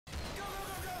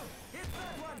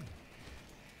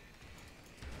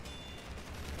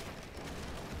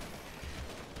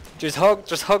Just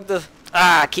hug the...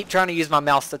 Ah, I keep trying to use my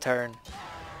mouse to turn.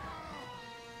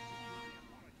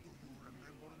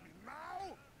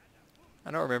 I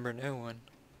don't remember no one.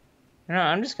 You know,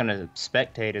 I'm just gonna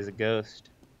spectate as a ghost.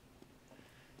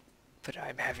 But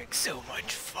I'm having so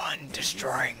much fun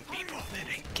destroying people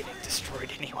that ain't getting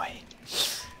destroyed anyway.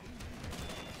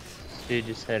 Dude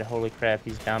just said, holy crap,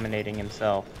 he's dominating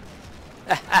himself.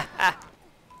 I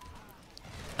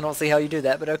don't see how you do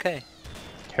that, but okay.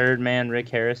 Turd man Rick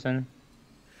Harrison.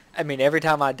 I mean, every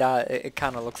time I die, it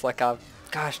kind of looks like I've...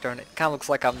 Gosh darn it. Kind of looks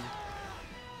like I'm...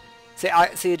 See,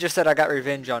 it just said I got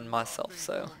revenge on myself,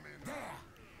 so...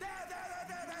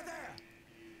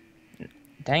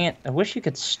 Dang it, I wish you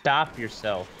could stop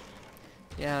yourself.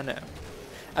 Yeah, I know.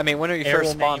 I mean, when are you Terrible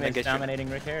first spawned, name I is guess dominating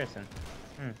Rick Harrison.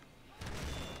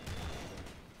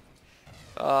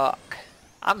 Fuck.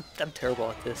 I'm terrible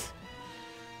at this.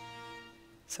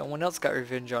 Someone else got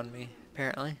revenge on me,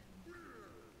 apparently.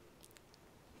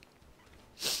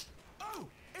 I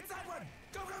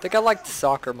think I liked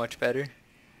soccer much better.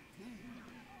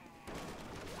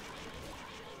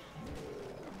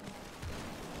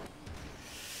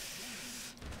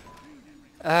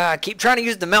 I keep trying to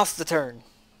use the mouse to turn.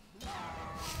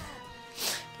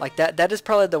 Like that is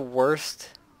probably the worst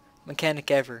mechanic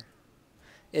ever.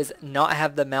 Is not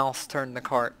have the mouse turn the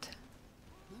cart.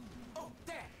 Oh,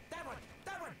 there! That one!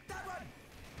 That one! That one!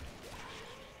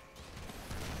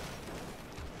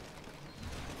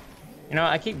 You know,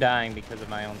 I keep dying because of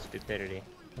my own stupidity.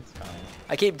 That's fine.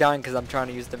 I keep dying because I'm trying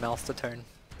to use the mouse to turn.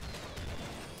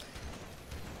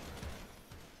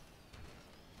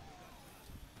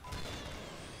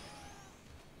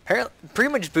 Apparently,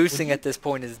 pretty much boosting at this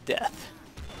point is death.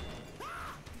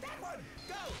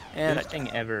 And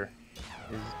Boosting ever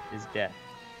is death.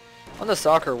 on the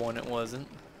soccer one, it wasn't.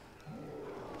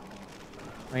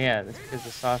 Oh yeah, that's because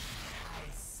the soccer.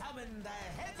 I summon the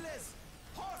headless,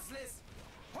 horseless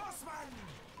horseman!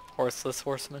 Horseless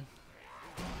horseman.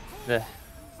 The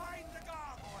Find the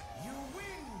guard! You win!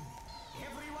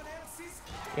 Everyone else is...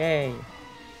 yay.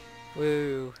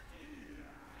 Woo.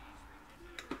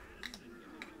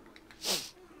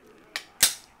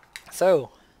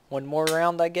 So, one more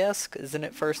round, I guess. Isn't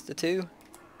it first to two?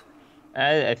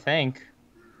 I think.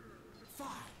 5,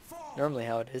 4, Normally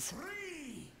how it is.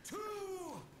 3, 2,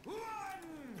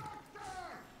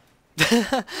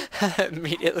 1!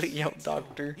 Immediately yelled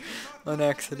doctor on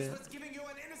accident. Was giving you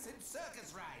an innocent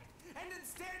circus ride, and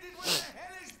instead it was a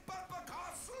hellish bumper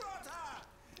car slaughter!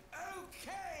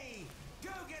 Okay,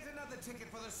 go get another ticket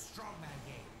for the strongman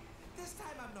game. This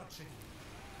time I'm not tricking you.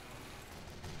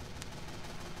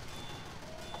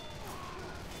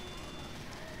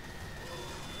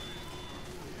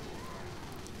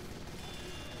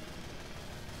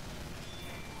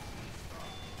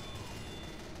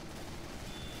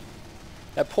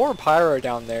 That poor Pyro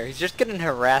down there, he's just getting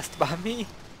harassed by me.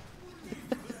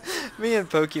 Me and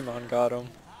Pokemon got him.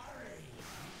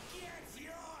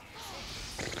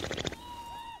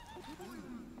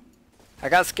 I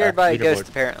got scared by a ghost,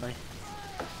 apparently.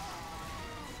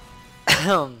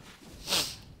 Damn,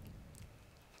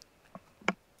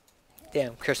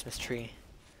 Christmas tree.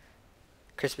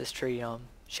 Christmas tree,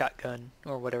 shotgun,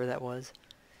 or whatever that was.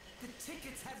 The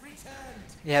tickets have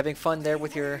returned. You having fun there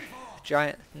with your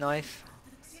giant knife?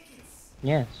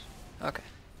 Yes. Okay.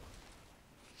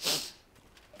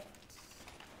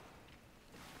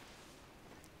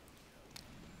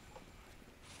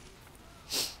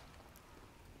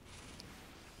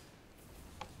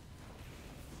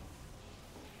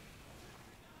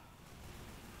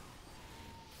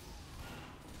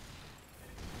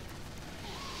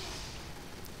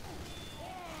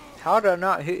 How did I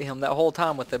not hit him that whole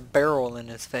time with a barrel in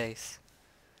his face?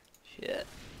 Shit.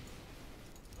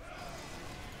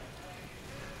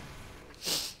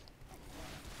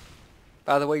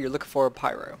 By the way, you're looking for a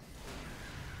Pyro.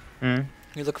 Hmm?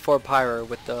 You're looking for a Pyro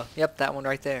with the... Yep, that one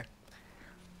right there.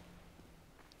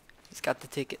 He's got the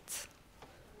tickets.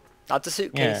 Not the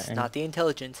suitcase, Yeah, not the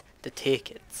intelligence, the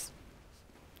tickets.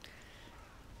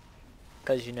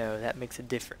 Because, you know, that makes a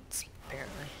difference,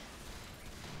 apparently.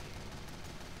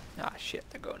 Ah, shit,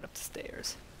 they're going up the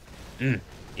stairs.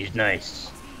 He's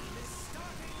nice.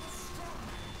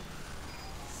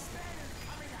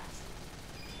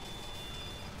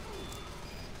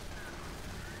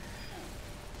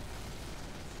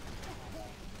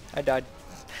 I died.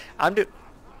 I'm do...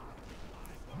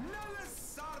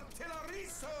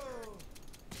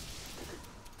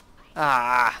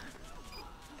 Ah.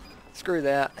 Screw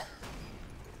that.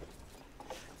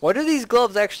 What do these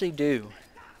gloves actually do?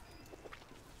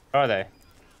 Are they?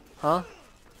 Huh?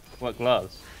 What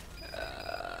gloves?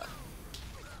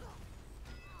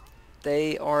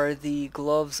 They are the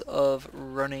gloves of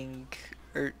running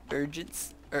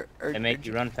urgence. They make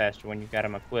you run faster when you got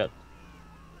them equipped.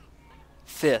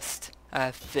 Fist. I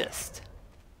have fist.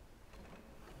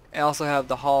 I also have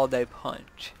the holiday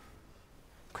punch.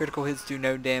 Critical hits do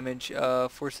no damage.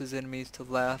 Forces enemies to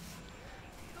laugh.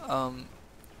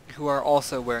 Who are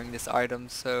also wearing this item,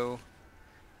 so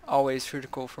always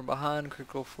critical from behind.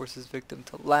 Critical forces victim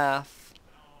to laugh.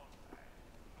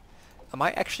 I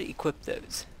might actually equip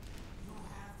those.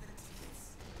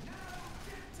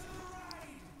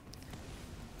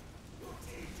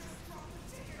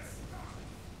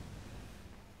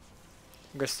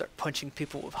 I'm gonna start punching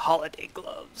people with holiday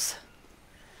gloves.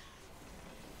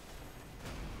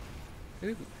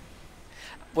 Ooh.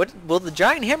 What will the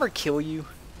giant hammer kill you?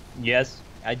 Yes,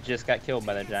 I just got killed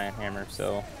by the giant hammer,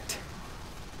 so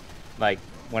like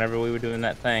whenever we were doing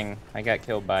that thing, I got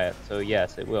killed by it. So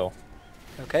yes, it will.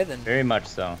 Okay then. Very much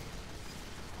so.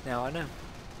 Now I know.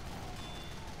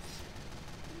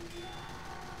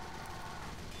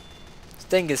 This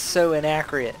thing is so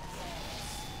inaccurate.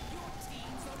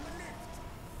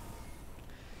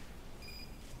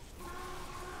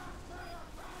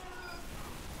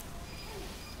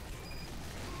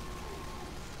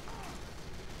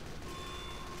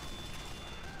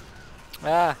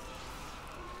 Ah.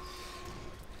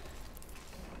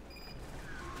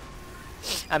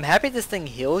 I'm happy this thing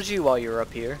heals you while you're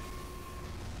up here.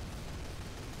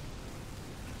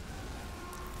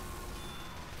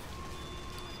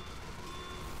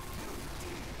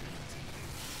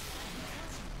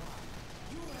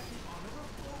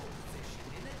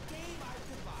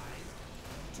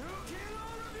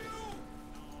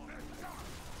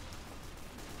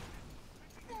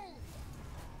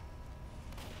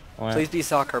 What? Please be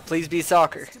soccer. Please be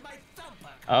soccer.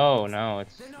 Oh no,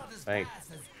 it's like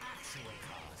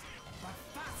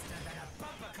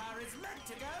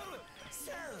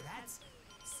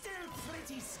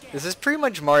This is pretty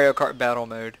much Mario Kart battle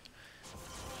mode.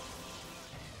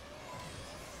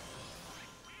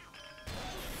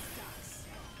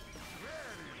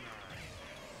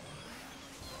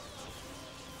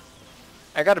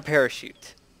 I got a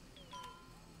parachute.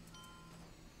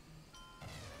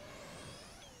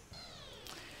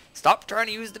 Stop trying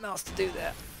to use the mouse to do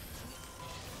that.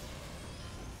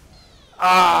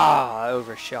 Ah, I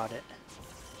overshot it.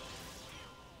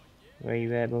 where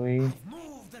you at, boy?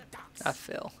 I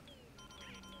fell.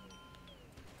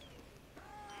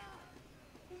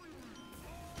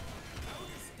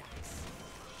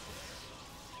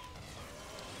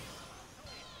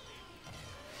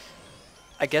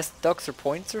 I guess ducks are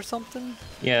points or something?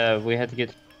 Yeah, we had to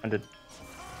get under.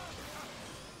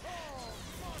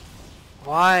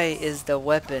 Why is the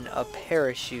weapon a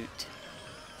parachute?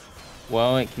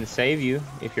 Well, it can save you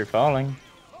if you're falling.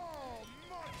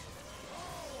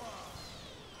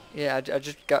 Yeah, I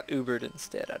just got Ubered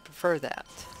instead. I'd prefer that.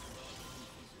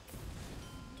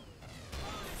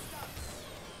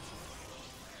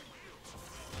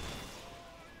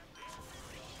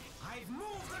 I've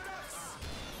moved the ducks.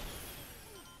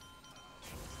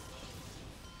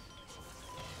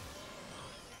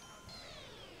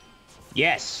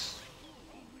 Yes.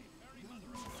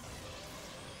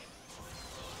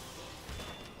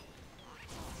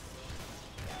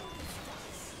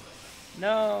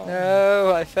 No.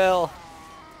 No, I fell.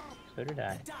 So did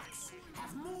I. Ducks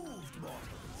have moved,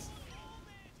 mortals.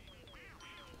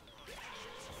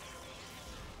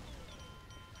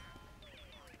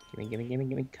 Gimme, gimme, gimme,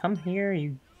 gimme. Come here,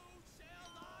 you.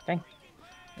 Dang.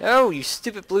 No, you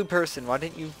stupid blue person. Why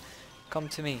didn't you come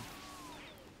to me?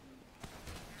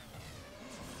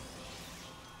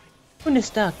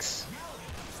 Goodness ducks.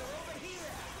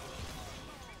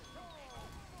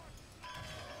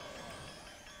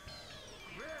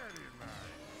 Hey,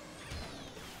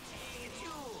 it's you.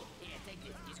 Here, take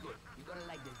this. It's good. You're gonna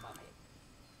like this, Bobby.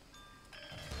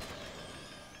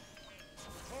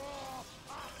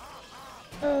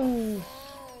 Oh.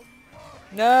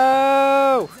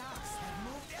 No!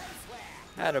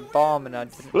 I had a bomb and I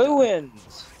didn't. Blue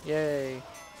wins. Yay.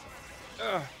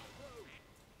 Ugh.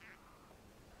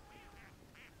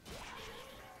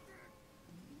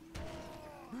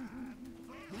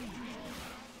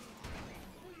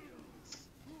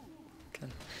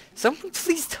 Someone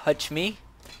please touch me.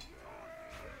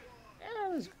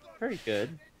 Yeah, it was pretty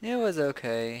good. It was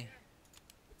okay.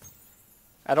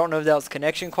 I don't know if that was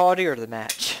connection quality or the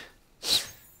match.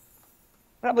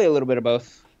 Probably a little bit of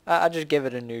both. I just give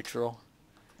it a neutral.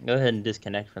 Go ahead and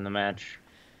disconnect from the match.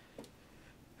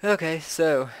 Okay,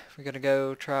 so we're gonna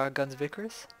go try Guns of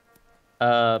Icarus.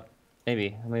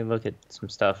 Maybe. Let me look at some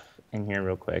stuff in here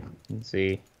real quick and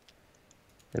see.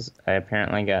 'Cause I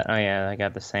apparently got. Oh yeah, I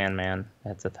got the Sandman.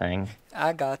 That's a thing.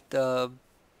 I got the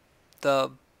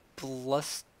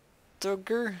Blusterger.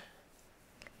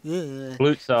 Yeah.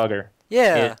 Blutsager.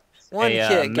 Yeah. It's One a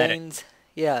hit medic. gains.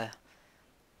 Yeah.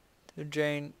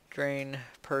 Drain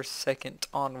per second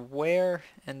on wear,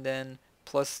 and then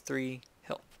 +3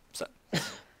 health. So,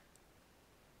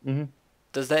 Mm-hmm.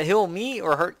 does that heal me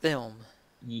or hurt them?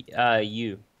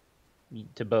 You.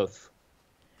 To both.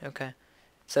 Okay.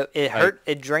 So it Like,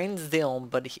 it drains them,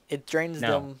 but it drains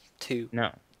no. them too.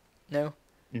 No. No?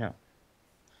 No.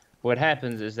 What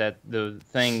happens is that the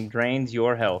thing drains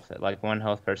your health at like 1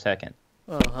 health per second.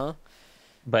 Uh-huh.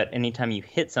 But anytime you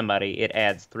hit somebody, it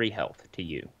adds 3 health to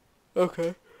you.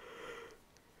 Okay.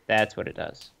 That's what it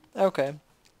does. Okay.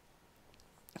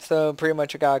 So pretty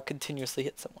much I gotta continuously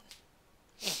hit someone.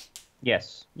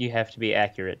 Yes, you have to be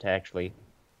accurate to actually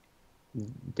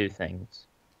do things.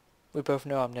 We both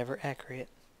know I'm never accurate.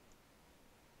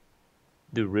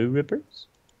 The Roo Rippers?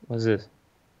 What's this?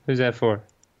 Who's that for?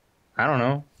 I don't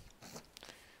know.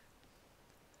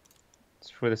 It's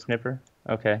for the snipper?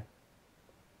 Okay.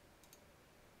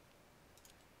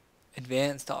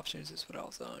 Advanced options is what I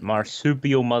was on.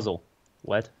 Marsupial muzzle.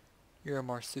 What? You're a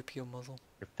marsupial muzzle.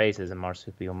 Your face is a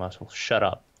marsupial muzzle. Shut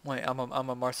up. Wait, I'm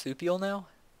a marsupial now?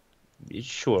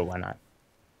 Sure, why not?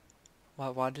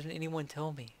 Why didn't anyone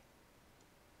tell me?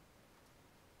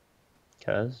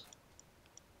 'Cause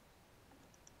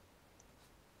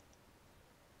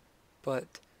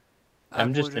But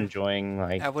I'm just enjoying,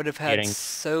 like, I would have had getting...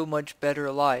 so much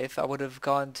better life. I would have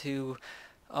gone to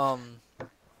oh,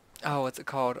 what's it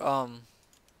called?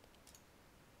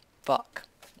 Fuck.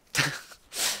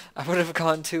 I would have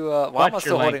gone to Watch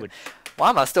your language. why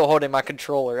am I still holding my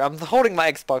controller? I'm holding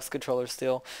my Xbox controller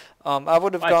still. I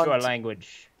would have Watch gone your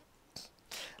language.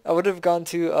 I would have gone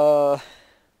to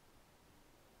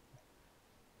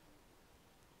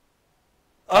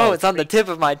Oh, it's on the tip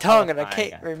of my tongue and I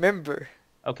can't remember.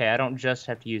 Okay, I don't just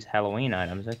have to use Halloween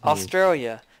items. I can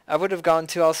Australia. I would have gone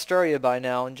to Australia by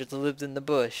now and just lived in the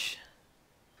bush.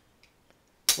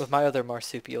 With my other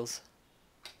marsupials.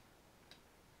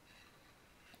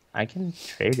 I can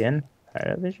trade in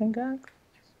Paravision guns.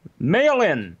 Mail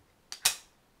in!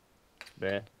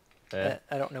 Bleh, bleh.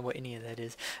 I don't know what any of that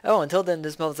is. Oh, until then,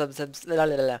 this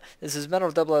is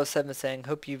Metal 007 saying,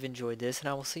 hope you've enjoyed this, and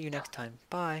I will see you next time.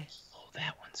 Bye. Oh,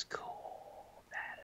 that one's cool.